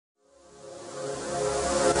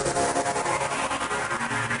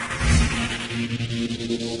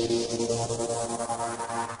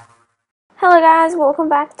Hello guys, welcome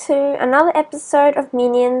back to another episode of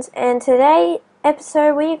Minions, and today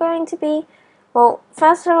episode we are going to be, well,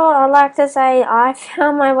 first of all I'd like to say I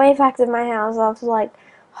found my way back to my house after like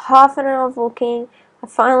half an hour of looking. I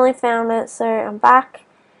finally found it, so I'm back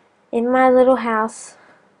in my little house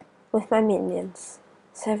with my minions,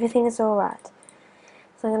 so everything is alright.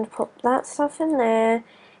 So I'm going to put that stuff in there,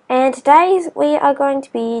 and today we are going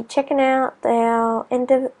to be checking out our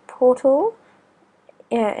Ender portal.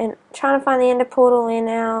 Yeah, and trying to find the Ender portal in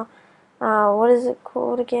our, what is it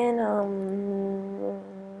called again? Oh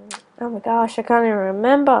my gosh, I can't even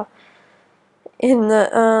remember. In the,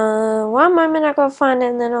 one moment I gotta find it,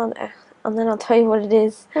 and then I'll tell you what it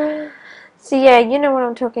is. So yeah, you know what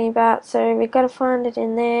I'm talking about. So we gotta find it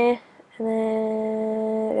in there, and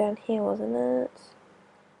then down here, wasn't it?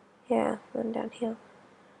 Yeah, and down here.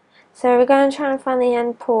 So we're going to try and find the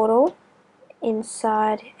End portal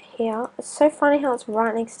inside here. It's so funny how it's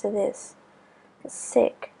right next to this. It's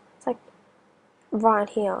sick. It's like right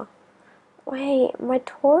here. Wait, my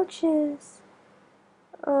torches.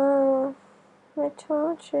 Oh, my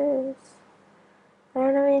torches. I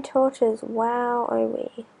don't have any torches. Wow, oh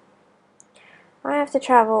we. I have to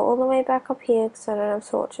travel all the way back up here because I don't have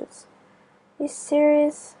torches. Are you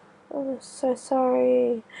serious? Oh, I'm so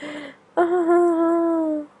sorry.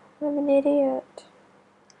 I'm an idiot.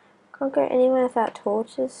 Can't go anywhere without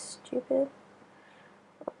torches, stupid.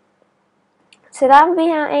 So that would be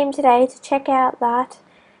our aim today, to check out that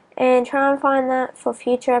and try and find that for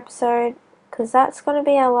future episode, because that's going to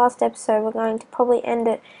be our last episode. We're going to probably end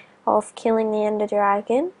it off killing the Ender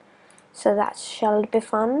Dragon, so that shall be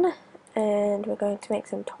fun. And we're going to make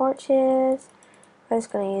some torches. We're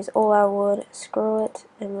just going to use all our wood, screw it,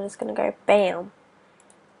 and we're just going to go BAM!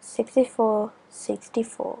 64,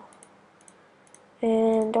 64.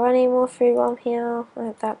 And do I need more food while I'm here? I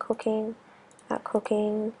have that cooking, put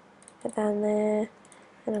that in there,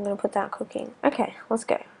 and I'm going to put that cooking. Okay, let's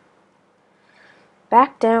go.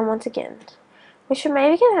 Back down once again. We should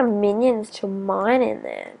maybe get our minions to mine in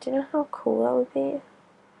there. Do you know how cool that would be?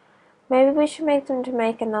 Maybe we should make them to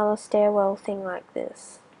make another stairwell thing like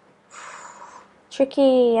this.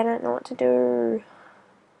 Tricky, I don't know what to do.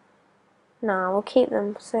 Nah, we'll keep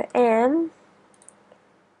them. So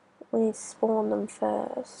we need to spawn them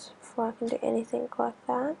first before I can do anything like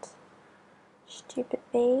that. Stupid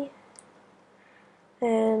me.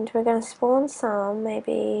 And we're going to spawn some,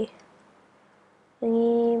 maybe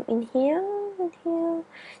in here. So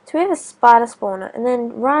we have a spider spawner, and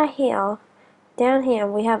then right here, down here,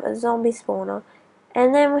 we have a zombie spawner,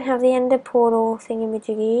 and then we have the Ender portal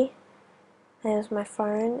thingamajiggy. There's my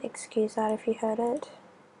phone, excuse that if you heard it.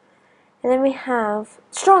 And then we have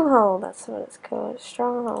Stronghold, that's what it's called,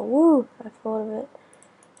 Stronghold, woo, I thought of it.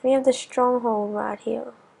 We have the Stronghold right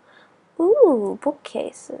here. Ooh,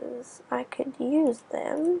 bookcases, I could use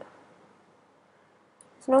them.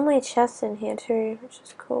 There's normally a chest in here too, which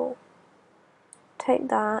is cool. Take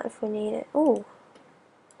that if we need it. Ooh.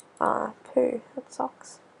 Ah, poo. That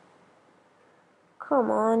sucks.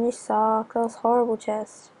 Come on, you suck. That was horrible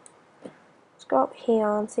chest. Let's go up here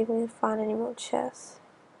and see if we can find any more chests.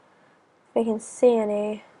 If we can see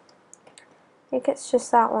any. I think it's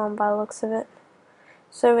just that one by the looks of it.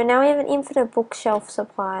 So now we have an infinite bookshelf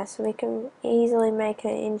supply, so we can easily make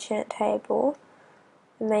an enchant table.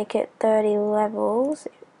 And make it 30 levels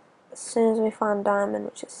as soon as we find diamond,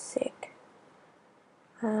 which is sick.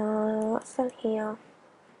 What's that here?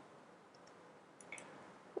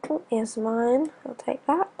 Oh, here's mine. I'll take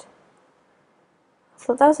that. I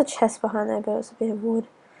thought there was a chest behind there, but it was a bit of wood.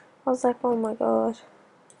 I was like, oh my god.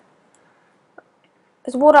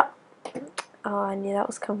 There's water! Oh, I knew that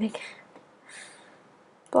was coming.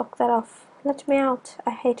 Block that off. Let me out. I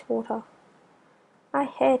hate water. I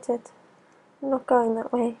hate it. I'm not going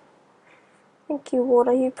that way. Thank you,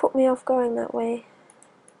 water. You put me off going that way.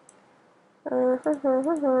 We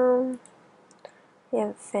have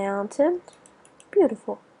a fountain.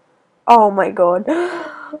 Beautiful. Oh my god.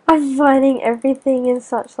 I'm finding everything in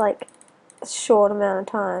such like a short amount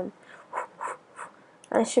of time.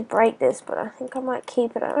 I should break this, but I think I might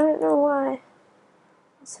keep it. I don't know why.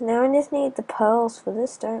 So now we just need the pearls for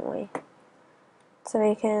this, don't we? So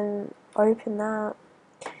we can open that.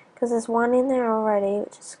 Because there's one in there already,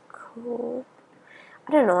 which is cool.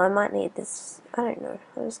 I don't know, I might need this. I don't know.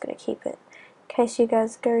 I'm just going to keep it. In case you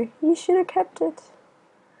guys go, you should have kept it.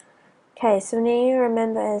 Okay, so now you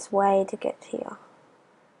remember there's a way to get here.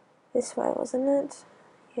 This way, wasn't it?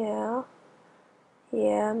 Yeah.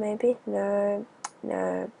 Yeah, maybe. No.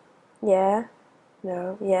 No. Yeah.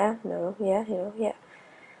 No. Yeah. No. Yeah. No. Yeah.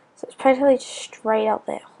 So it's practically straight up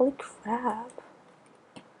there. Holy crap.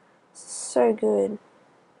 This is so good.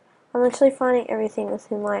 I'm literally finding everything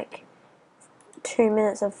within like 2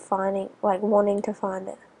 minutes of finding, like wanting to find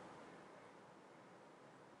it.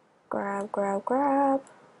 Grab, grab, grab.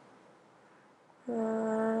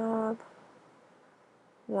 Grab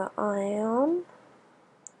the iron.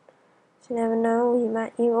 You never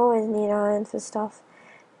know, you always need iron for stuff.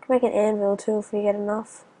 You can make an anvil too if you get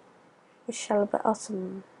enough. We shall be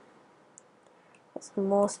awesome. Got some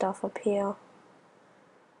more stuff up here.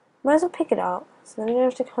 Might as well pick it up, so then we don't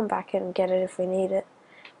have to come back and get it if we need it.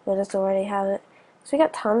 We'll just already have it. So we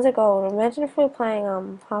got tons of gold. Imagine if we were playing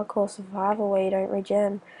hardcore survival where you don't regen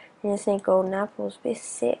and you just need golden apples. It'd be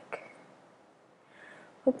sick.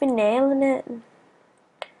 We've been nailing it.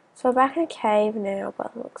 So we're back in a cave now by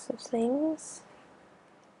the looks of things.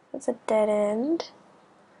 That's a dead end.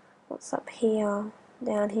 What's up here?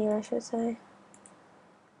 Down here I should say.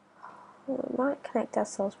 We might connect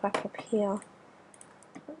ourselves back up here.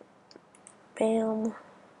 Bam.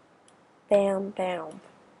 Bam, bam.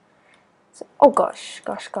 So, oh gosh.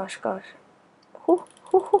 Whew,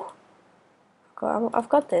 whew, whew. I've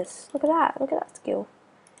got this. Look at that skill.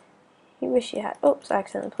 You wish you had. Oops, I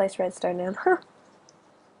accidentally placed redstone down.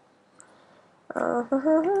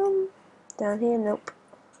 Down here, nope.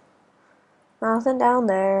 Nothing down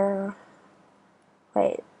there.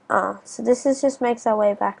 Wait, so this just makes our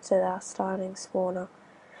way back to our starting spawner.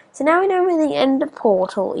 So now we know where the ender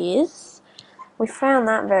portal is. We found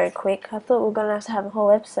that very quick. I thought we were going to have a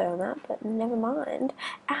whole episode on that, but never mind.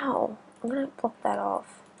 Ow! I'm going to block that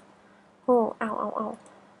off. Oh, ow, ow, ow.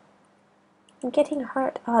 I'm getting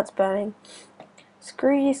hurt. Oh, it's burning.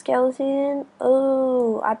 Screw you, skeleton.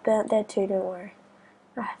 Oh, I burnt there too, don't worry.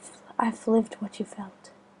 I've lived what you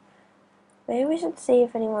felt. Maybe we should see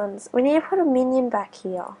if anyone's... We need to put a minion back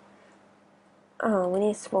here. Oh, we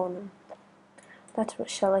need to spawn them. That's what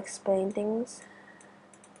shall explain things.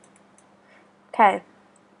 Okay,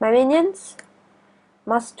 my minions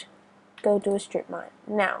must go do a strip mine.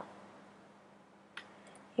 Now,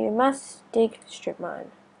 you must dig strip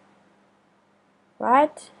mine.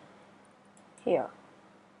 Right here.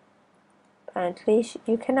 Apparently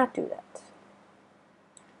you cannot do that.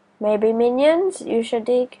 Maybe minions, you should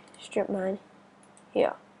dig strip mine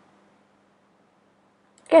here.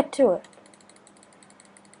 Get to it.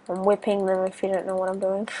 I'm whipping them if you don't know what I'm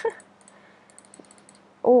doing.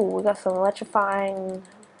 Oh, we got some electrifying.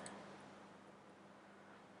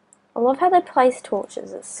 I love how they place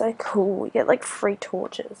torches. It's so cool. We get like free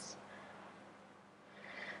torches.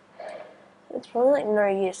 It's probably like no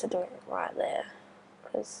use to doing it right there,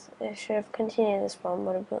 because it should have continued this one,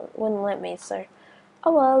 but it wouldn't let me. So,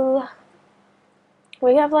 oh well.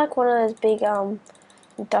 We have like one of those big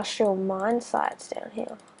industrial mine sites down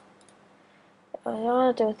here. I don't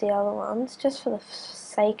want to do with the other ones, just for the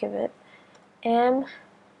sake of it.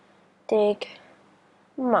 Dig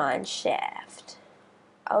mine shaft.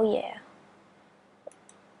 Oh yeah.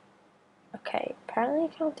 Okay, apparently you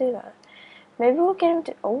can't do that. Maybe we'll get him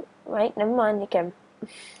to... Oh, wait, never mind, you can... So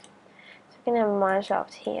we can have a mine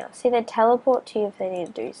shaft here. See, they teleport to you if they need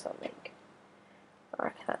to do something. I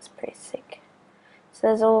reckon that's pretty sick. So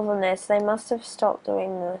there's all of them there, so they must have stopped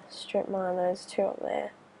doing the strip mine, those two up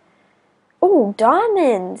there. Oh,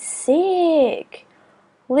 diamonds! Sick!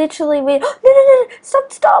 Literally, we... No!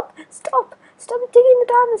 Stop digging the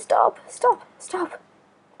diamonds! Stop!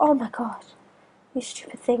 Oh my god. You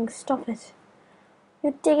stupid thing, stop it.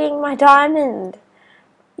 You're digging my diamond!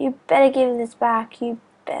 You better give this back, you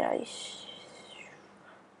better.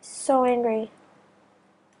 So angry.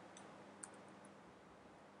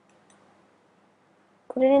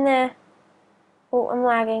 Put it in there. Oh, I'm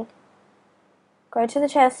lagging. Go to the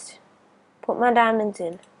chest. Put my diamonds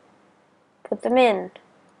in. Put them in.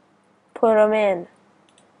 Put them in.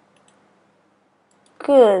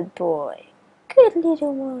 Good boy. Good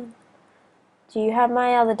little one. Do you have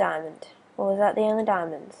my other diamond? Or was that the only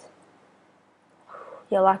diamonds?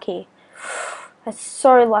 You're lucky. That's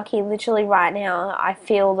so lucky. Literally right now I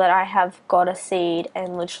feel that I have got a seed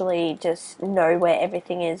and literally just know where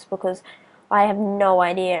everything is, because I have no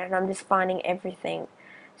idea and I'm just finding everything.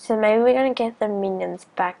 So maybe we're going to get the minions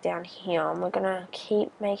back down here and we're going to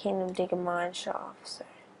keep making them dig a mine shaft. So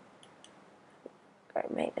go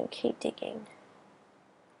make them keep digging.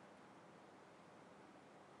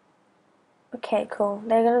 Okay, cool.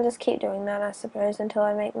 They're going to just keep doing that, I suppose, until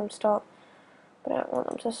I make them stop. But I don't want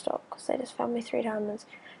them to stop because they just found me 3 diamonds.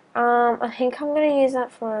 I think I'm going to use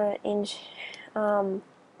that for a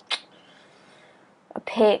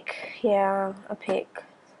pick. Yeah, a pick.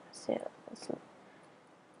 So,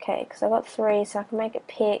 okay, because I got 3, so I can make a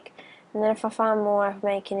pick. And then if I find more, I can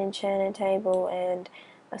make an enchanted table and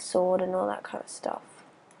a sword and all that kind of stuff.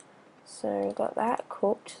 So we got that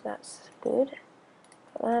cooked, that's good.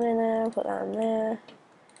 Put that in there, put that in there.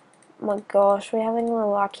 Oh my gosh, we're having the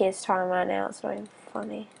luckiest time right now, it's not even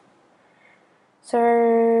funny. So,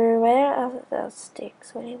 where are the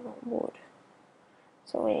sticks? We need more wood.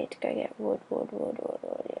 So we need to go get wood,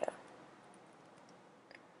 yeah.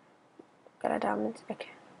 Got our diamonds, okay.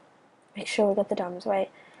 Make sure we got the diamonds, wait.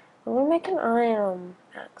 I'm gonna make an iron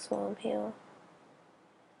axe while I'm here.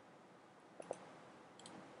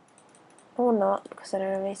 Or not, because I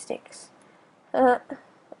don't have any sticks.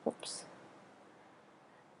 Oops.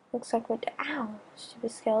 Looks like we're. Ow!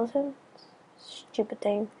 Stupid skeleton. Stupid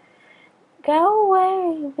thing. Go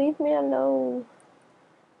away! Leave me alone.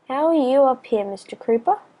 How are you up here, Mr.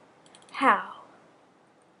 Creeper? How?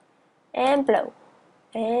 And blow.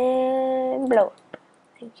 And blow up.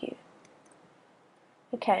 Thank you.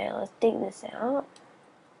 Okay, let's dig this out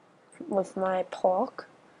with my pork.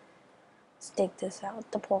 Let's dig this out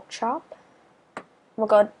with the pork chop. Oh my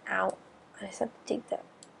god, ow. I just have to dig that.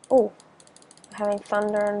 Oh, having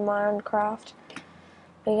thunder in Minecraft.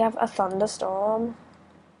 We have a thunderstorm.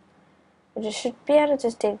 We just should be able to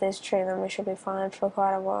just dig this tree, then we should be fine for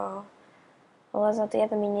quite a while. Otherwise I have to get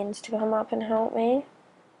the minions to come up and help me.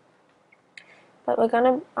 But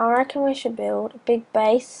I reckon we should build a big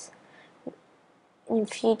base in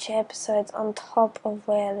future episodes on top of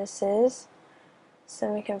where this is, so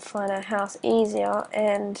we can find our house easier,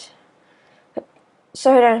 and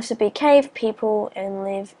so we don't have to be cave people and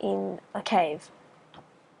live in a cave.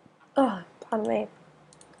 Oh, pardon me.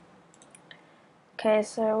 Okay,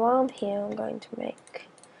 so while I'm here, I'm going to make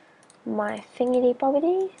my thingy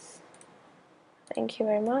bobbities. Thank you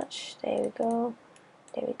very much. There we go.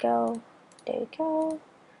 There we go. There we go.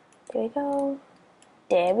 There we go.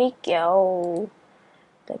 There we go.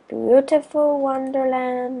 The beautiful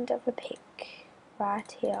wonderland of a pig, right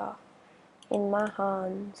here in my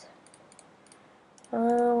hands.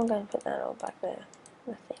 I'm going to put that all back there,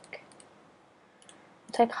 I think.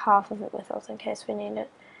 I'll take half of it with us in case we need it.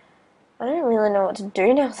 I don't really know what to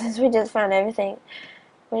do now since we just found everything.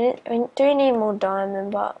 We do need more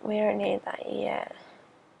diamond, but we don't need that yet.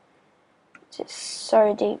 It's just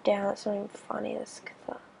so deep down, it's not even funny. It's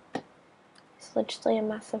literally a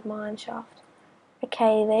massive mine shaft.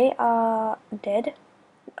 Okay, they are dead.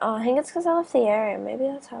 Oh, I think it's because I left the area. Maybe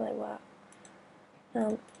that's how they work.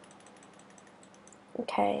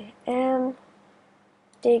 Okay,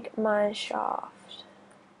 dig mine shaft.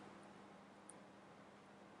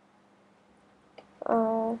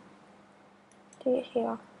 Oh, dig it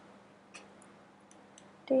here.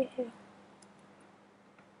 Dig it here.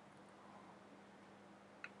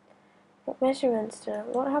 What measurements did it?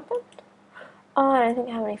 What happened? Oh, I don't think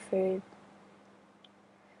I have any food.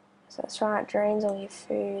 So that's right, it drains all your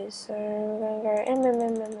food. So we're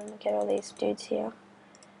gonna go get all these dudes here.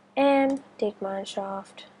 And dig mine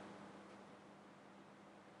shaft.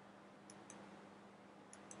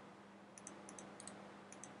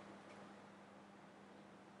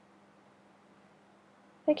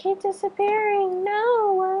 They keep disappearing.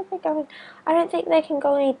 No, where are they going? I don't think they can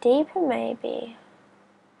go any deeper, maybe.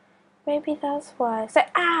 Maybe that's why. So,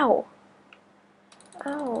 ow!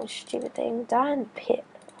 Oh, stupid thing. Die in the pit.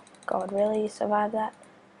 God, really? You survived that?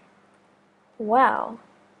 Wow.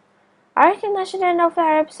 I reckon that should end off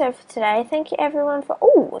our episode for today. Thank you everyone for...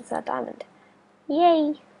 Oh, what's that diamond?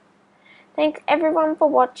 Yay! Thanks everyone for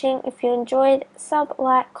watching. If you enjoyed, sub,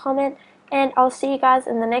 like, comment, and I'll see you guys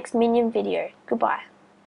in the next minion video. Goodbye.